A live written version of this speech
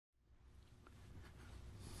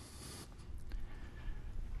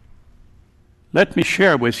let me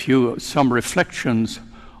share with you some reflections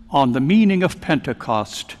on the meaning of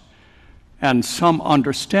Pentecost and some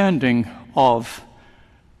understanding of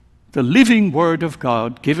the living Word of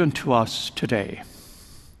God given to us today.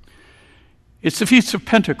 It's the Feast of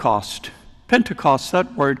Pentecost. Pentecost,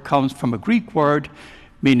 that word comes from a Greek word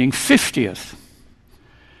meaning 50th.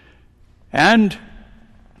 And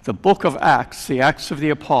the book of Acts, the Acts of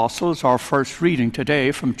the Apostles, our first reading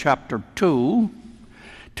today from chapter 2,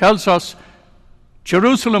 tells us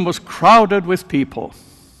Jerusalem was crowded with people.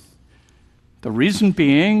 The reason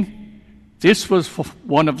being, this was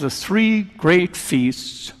one of the three great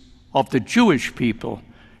feasts of the Jewish people.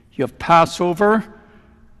 You have Passover,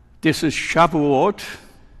 this is Shavuot,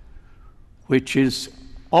 which is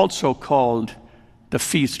also called the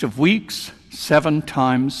Feast of Weeks, 7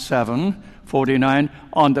 times 7, 49.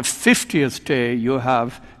 On the 50th day, you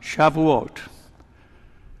have Shavuot,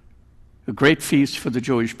 a great feast for the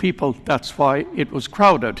Jewish people. That's why it was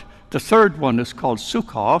crowded. The third one is called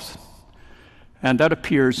Sukkot, and that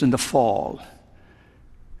appears in the fall.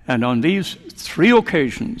 And on these three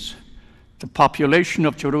occasions, the population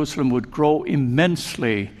of Jerusalem would grow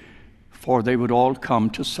immensely, for they would all come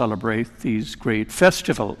to celebrate these great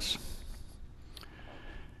festivals.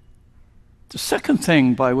 The second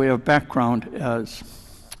thing, by way of background, is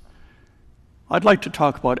I'd like to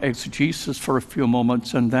talk about exegesis for a few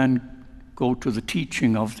moments and then go to the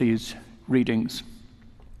teaching of these readings.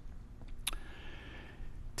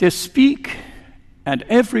 They speak, and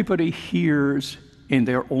everybody hears in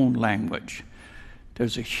their own language.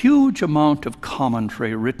 There's a huge amount of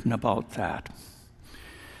commentary written about that.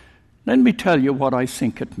 Let me tell you what I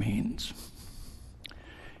think it means.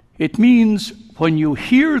 It means when you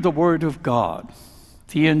hear the Word of God,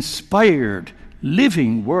 the inspired,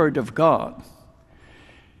 living Word of God,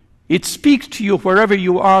 it speaks to you wherever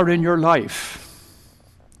you are in your life.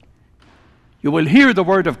 You will hear the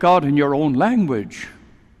Word of God in your own language.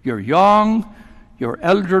 You're young, you're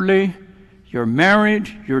elderly, you're married,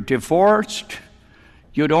 you're divorced,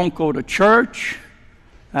 you don't go to church,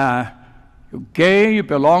 you're gay, you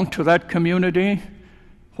belong to that community,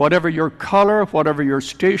 whatever your color, whatever your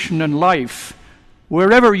station in life,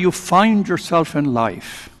 wherever you find yourself in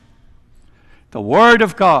life, the Word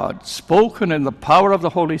of God, spoken in the power of the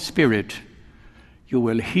Holy Spirit, you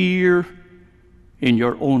will hear in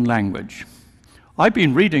your own language. I've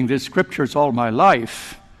been reading these scriptures all my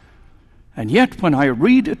life, and yet when I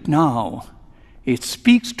read it now, it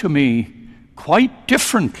speaks to me quite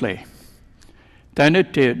differently than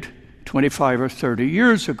it did 25 or 30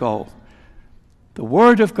 years ago. The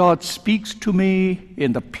Word of God speaks to me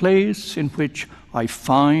in the place in which I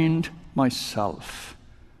find myself.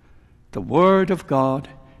 The Word of God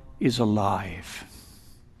is alive.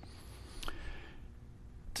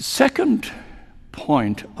 The second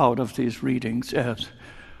point out of these readings is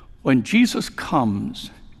when Jesus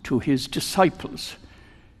comes to his disciples,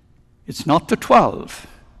 it's not the 12.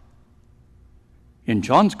 In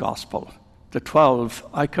John's Gospel, the 12,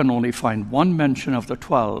 I can only find one mention of the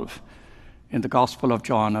 12 in the Gospel of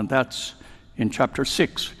John, and that's in chapter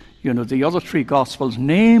 6. You know, the other three Gospels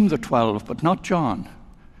name the 12, but not John.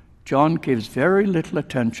 John gives very little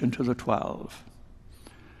attention to the 12.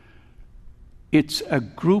 It's a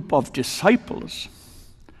group of disciples,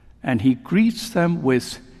 and he greets them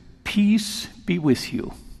with, "Peace be with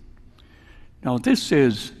you." Now, this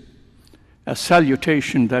is a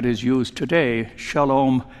salutation that is used today,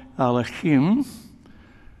 Shalom Aleichem,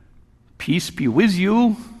 peace be with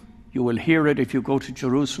you. You will hear it if you go to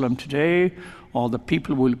Jerusalem today. All the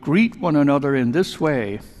people will greet one another in this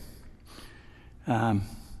way.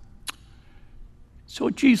 So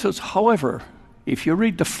Jesus, however, if you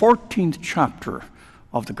read the 14th chapter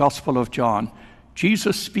of the Gospel of John,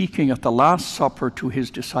 Jesus speaking at the Last Supper to his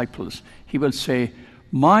disciples, he will say,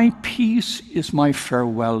 "My peace is my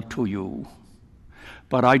farewell to you.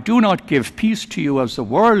 But I do not give peace to you as the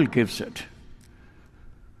world gives it.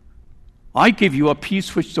 I give you a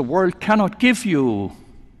peace which the world cannot give you.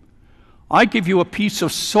 I give you a peace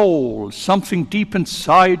of soul, something deep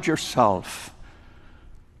inside yourself.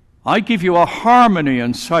 I give you a harmony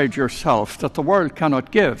inside yourself that the world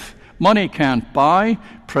cannot give. Money can't buy.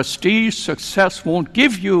 Prestige, success won't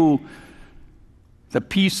give you the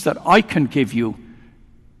peace that I can give you.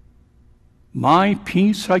 My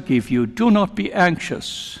peace I give you. Do not be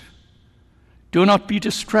anxious. Do not be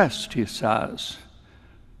distressed," he says.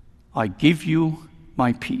 "I give you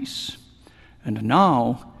my peace." And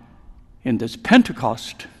now, in this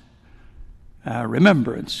Pentecost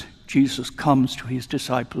remembrance, Jesus comes to his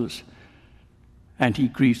disciples and he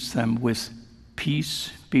greets them with,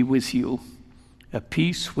 "Peace be with you," a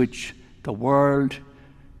peace which the world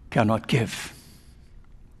cannot give.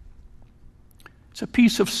 It's a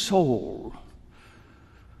peace of soul.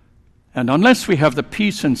 And unless we have the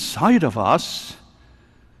peace inside of us,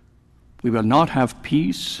 we will not have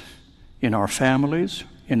peace in our families,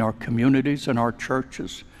 in our communities, in our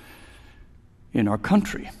churches, in our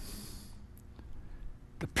country.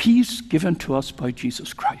 The peace given to us by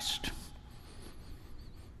Jesus Christ.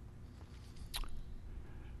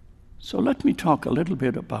 So let me talk a little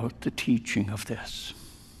bit about the teaching of this.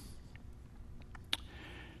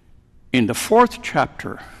 In the 4th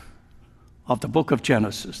chapter of the book of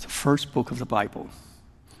Genesis, the first book of the Bible,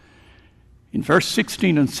 in verse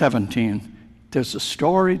 16 and 17, there's a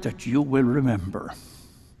story that you will remember.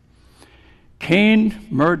 Cain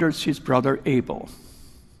murders his brother Abel,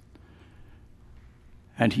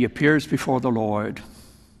 and he appears before the Lord,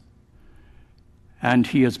 and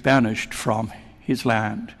he is banished from his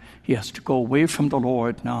land. He has to go away from the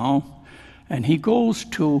Lord now, and he goes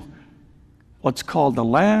to what's called the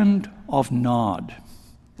land of Nod.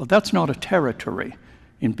 Well, that's not a territory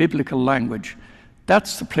in biblical language.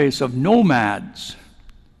 That's the place of nomads.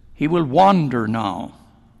 He will wander now.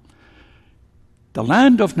 The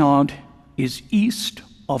land of Nod is east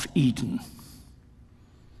of Eden.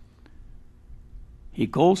 He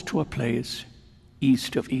goes to a place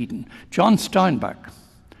east of Eden. John Steinbeck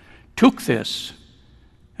took this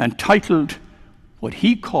and titled what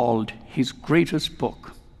he called his greatest book.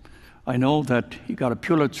 I know that he got a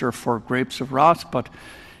Pulitzer for Grapes of Wrath, but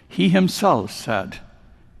he himself said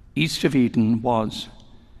East of Eden was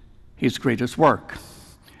his greatest work.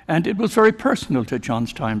 And it was very personal to John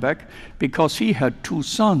Steinbeck because he had 2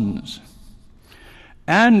 sons.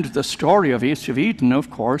 And the story of East of Eden, of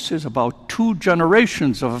course, is about 2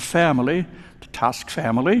 generations of a family, the Task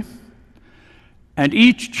family, and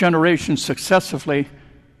each generation successively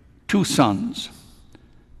 2 sons.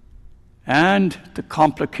 And the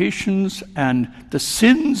complications and the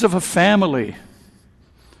sins of a family.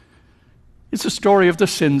 It's a story of the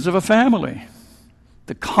sins of a family.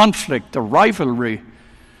 The conflict, the rivalry,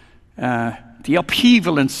 the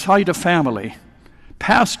upheaval inside a family,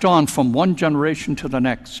 passed on from one generation to the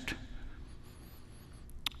next.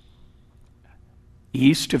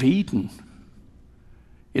 East of Eden.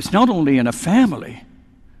 It's not only in a family,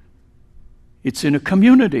 it's in a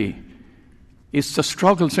community. It's the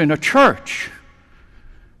struggles in a church,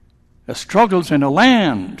 the struggles in a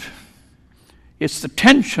land. It's the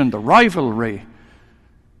tension, the rivalry,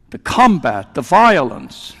 the combat, the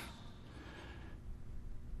violence.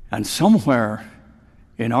 And somewhere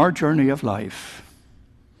in our journey of life,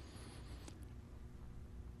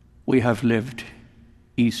 we have lived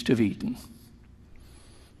east of Eden.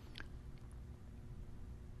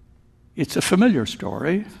 It's a familiar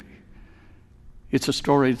story. It's a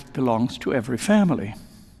story that belongs to every family.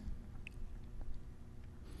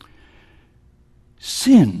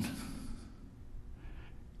 Sin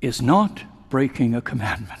is not breaking a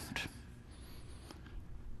commandment.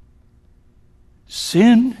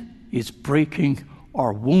 Sin is breaking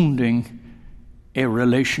or wounding a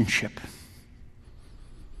relationship.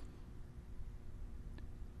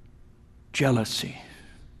 Jealousy,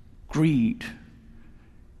 greed,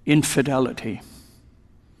 infidelity,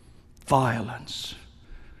 violence,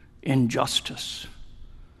 injustice.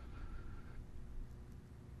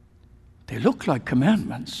 They look like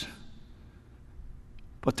commandments,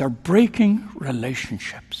 but they're breaking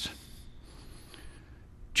relationships.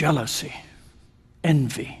 Jealousy,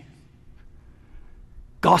 envy,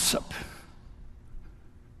 gossip,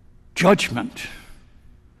 judgment,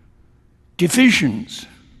 divisions.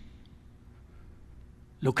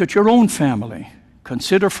 Look at your own family.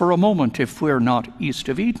 Consider for a moment if we're not east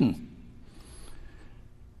of Eden.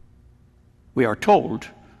 We are told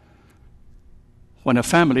when a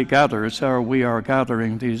family gathers, or we are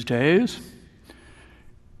gathering these days,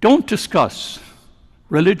 don't discuss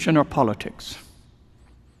religion or politics.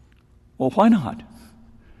 Well, why not?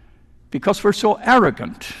 Because we're so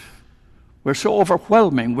arrogant, we're so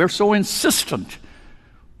overwhelming, we're so insistent,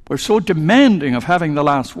 we're so demanding of having the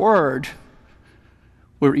last word.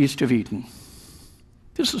 We're east of Eden.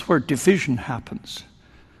 This is where division happens.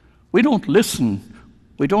 We don't listen,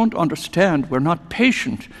 we don't understand, we're not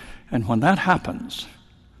patient. And when that happens,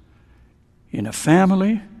 in a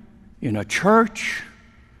family, in a church,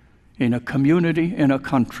 in a community, in a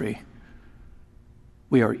country,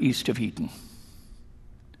 we are east of Eden.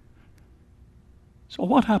 So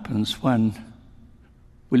what happens when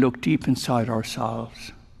we look deep inside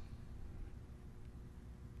ourselves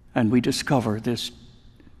and we discover this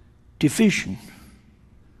division,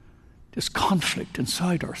 this conflict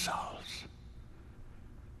inside ourselves?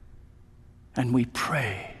 And we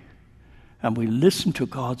pray and we listen to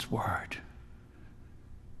God's word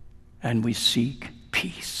and we seek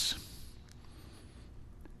peace.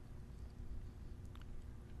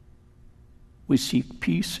 We seek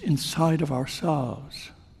peace inside of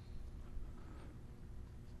ourselves.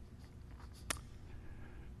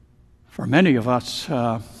 For many of us,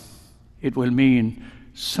 it will mean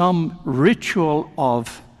some ritual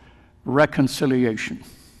of reconciliation.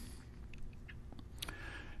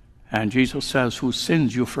 And Jesus says, whose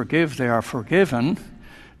sins you forgive, they are forgiven.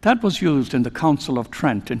 That was used in the Council of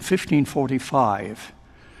Trent in 1545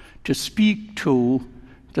 to speak to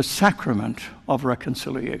the sacrament of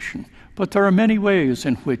reconciliation. But there are many ways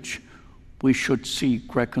in which we should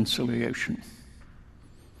seek reconciliation.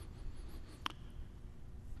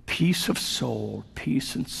 Peace of soul,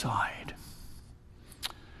 peace inside.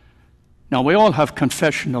 Now, we all have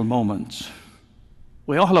confessional moments.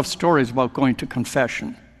 We all have stories about going to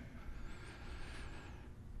confession.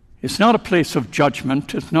 It's not a place of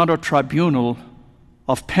judgment. It's not a tribunal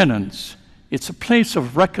of penance. It's a place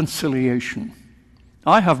of reconciliation.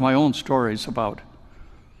 I have my own stories about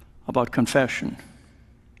confession.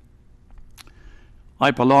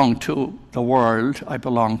 I belong to the world. I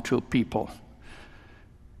belong to people.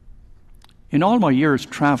 In all my years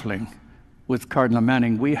traveling with Cardinal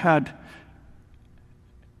Manning, we had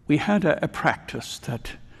a practice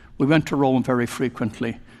that we went to Rome very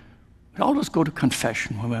frequently. We'd always go to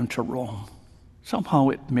confession when we went to Rome. Somehow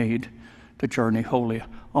it made the journey holy.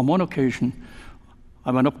 On one occasion,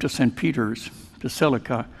 I went up to St. Peter's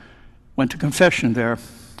Basilica, went to confession there.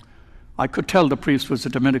 I could tell the priest was a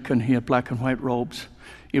Dominican. He had black and white robes.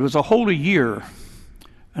 It was a holy year.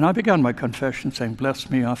 And I began my confession saying, bless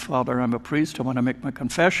me, Father, I'm a priest. I want to make my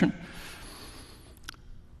confession.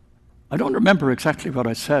 I don't remember exactly what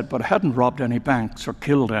I said, but I hadn't robbed any banks or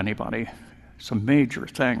killed anybody. Some major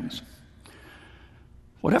things.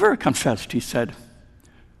 Whatever I confessed, he said,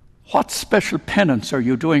 what special penance are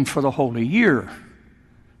you doing for the holy year?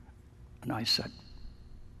 And I said,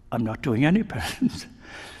 I'm not doing any penance.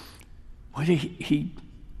 Well, he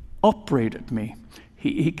upbraided me.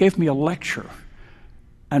 He gave me a lecture.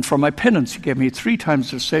 And for my penance, he gave me 3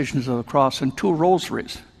 times the Stations of the Cross and 2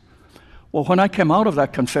 rosaries. Well, when I came out of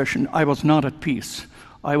that confession, I was not at peace.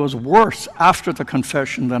 I was worse after the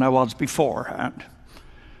confession than I was beforehand.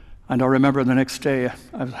 And I remember the next day,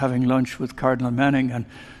 I was having lunch with Cardinal Manning and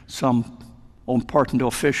some important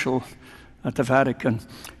official at the Vatican.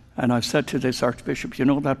 And I said to this Archbishop, you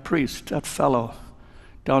know, that priest, that fellow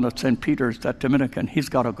down at St. Peter's, that Dominican, he's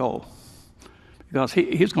got to go. Because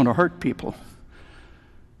he's going to hurt people.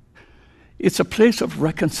 It's a place of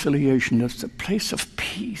reconciliation. It's a place of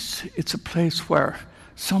peace. It's a place where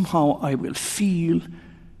somehow I will feel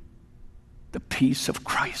the peace of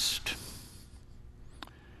Christ.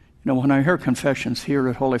 You know, when I hear confessions here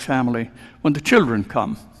at Holy Family, when the children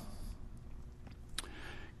come,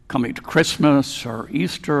 coming to Christmas or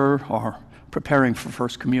Easter or preparing for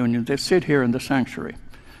First Communion, they sit here in the sanctuary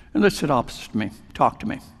and they sit opposite me, talk to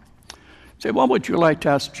me. Say, what would you like to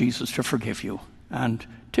ask Jesus to forgive you? And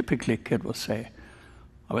typically a kid will say,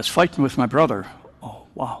 I was fighting with my brother. Oh,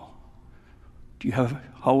 wow. How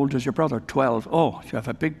old is your brother? 12. Oh, you have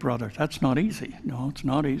a big brother. That's not easy. No, it's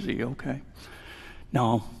not easy. Okay.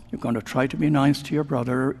 Now, you're going to try to be nice to your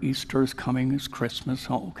brother. Easter is coming, it's Christmas.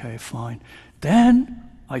 Oh, okay, fine. Then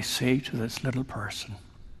I say to this little person,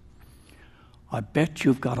 I bet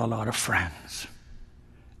you've got a lot of friends.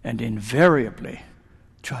 And invariably,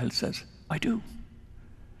 the child says, I do.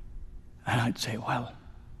 And I'd say, well,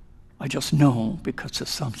 I just know because there's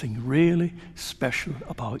something really special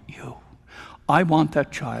about you. I want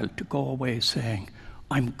that child to go away saying,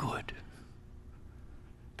 I'm good.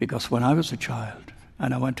 Because when I was a child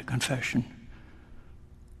and I went to confession,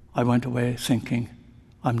 I went away thinking,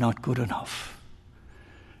 I'm not good enough.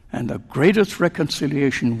 And the greatest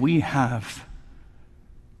reconciliation we have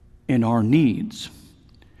in our needs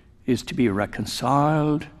is to be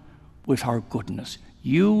reconciled with our goodness.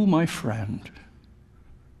 You, my friend,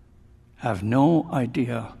 have no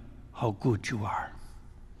idea how good you are.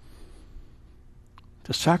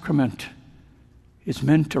 The sacrament is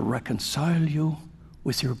meant to reconcile you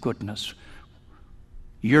with your goodness.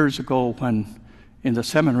 Years ago, when in the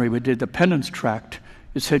seminary we did the penance tract,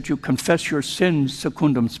 it said you confess your sins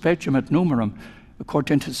secundum speciem et numerum,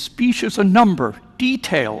 according to species and number,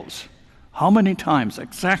 details. How many times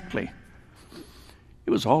exactly? It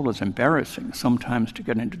was always embarrassing sometimes to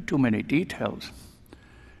get into too many details.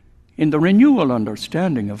 In the renewal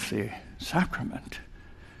understanding of the sacrament,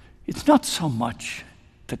 it's not so much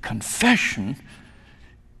the confession,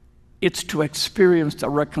 it's to experience the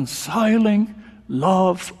reconciling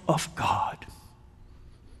love of God,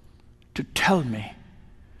 to tell me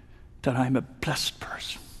that I'm a blessed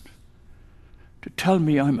person, to tell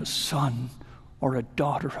me I'm a son or a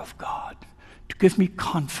daughter of God, to give me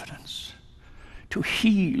confidence, to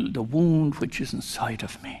heal the wound which is inside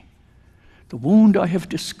of me, the wound I have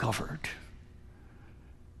discovered,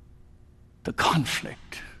 the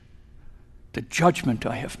conflict, the judgment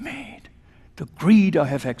I have made, the greed I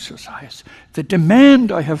have exercised, the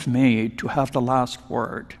demand I have made to have the last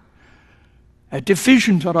word, a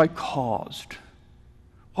division that I caused,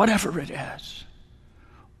 whatever it is,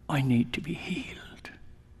 I need to be healed.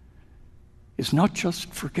 It's not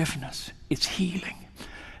just forgiveness, it's healing.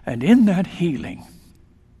 And in that healing,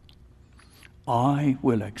 I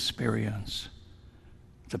will experience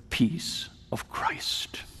the peace of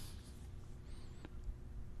Christ.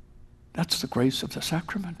 That's the grace of the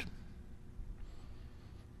sacrament.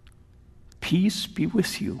 Peace be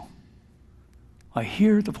with you. I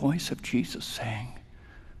hear the voice of Jesus saying,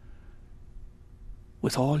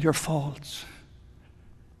 with all your faults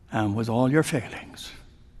and with all your failings,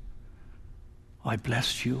 I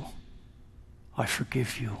bless you, I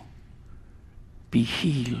forgive you, be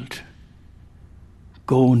healed.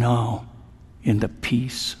 Go now in the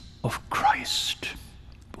peace of Christ.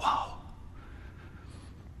 Wow.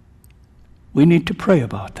 We need to pray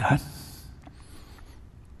about that.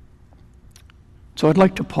 So I'd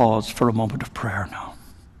like to pause for a moment of prayer now.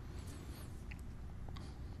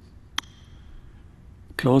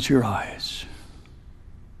 Close your eyes.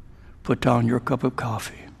 Put down your cup of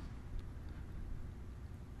coffee.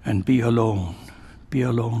 And be alone. Be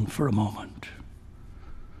alone for a moment.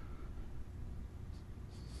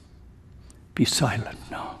 Be silent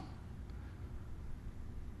now.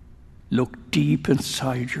 Look deep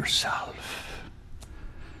inside yourself.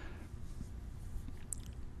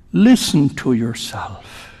 Listen to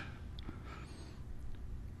yourself.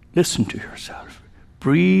 Listen to yourself.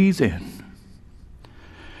 Breathe in.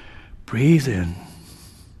 Breathe in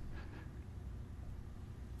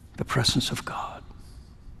the presence of God.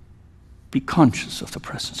 Be conscious of the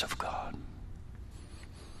presence of God.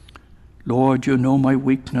 Lord, you know my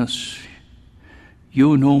weakness.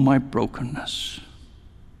 You know my brokenness.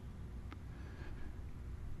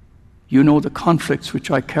 You know the conflicts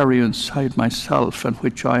which I carry inside myself and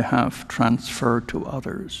which I have transferred to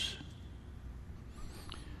others.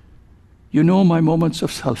 You know my moments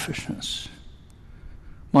of selfishness,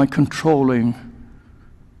 my controlling,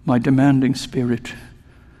 my demanding spirit.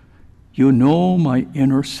 You know my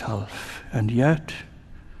inner self, and yet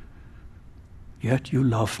you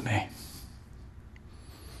love me.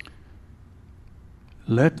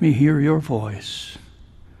 Let me hear your voice,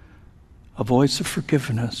 a voice of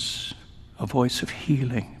forgiveness, a voice of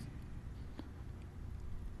healing,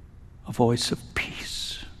 a voice of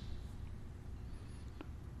peace.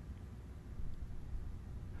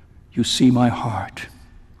 You see my heart.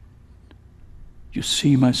 You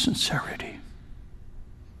see my sincerity.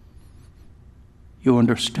 You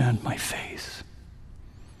understand my faith.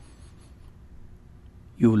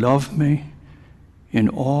 You love me in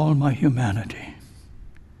all my humanity,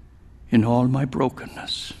 in all my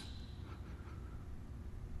brokenness.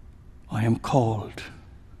 I am called,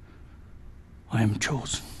 I am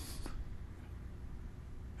chosen,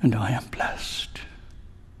 and I am blessed.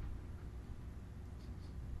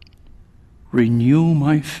 Renew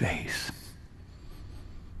my faith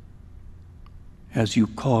as you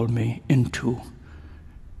call me into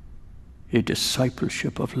a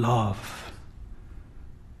discipleship of love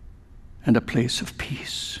and a place of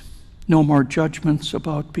peace. No more judgments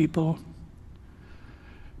about people.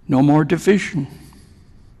 No more division.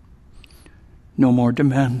 No more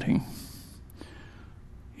demanding.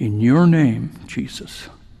 In your name, Jesus,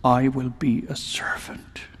 I will be a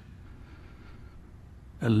servant,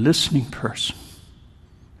 a listening person,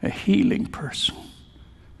 a healing person,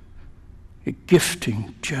 a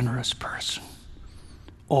gifting, generous person,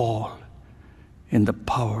 all in the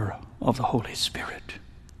power of the Holy Spirit.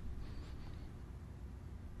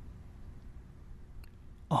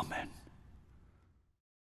 Amen.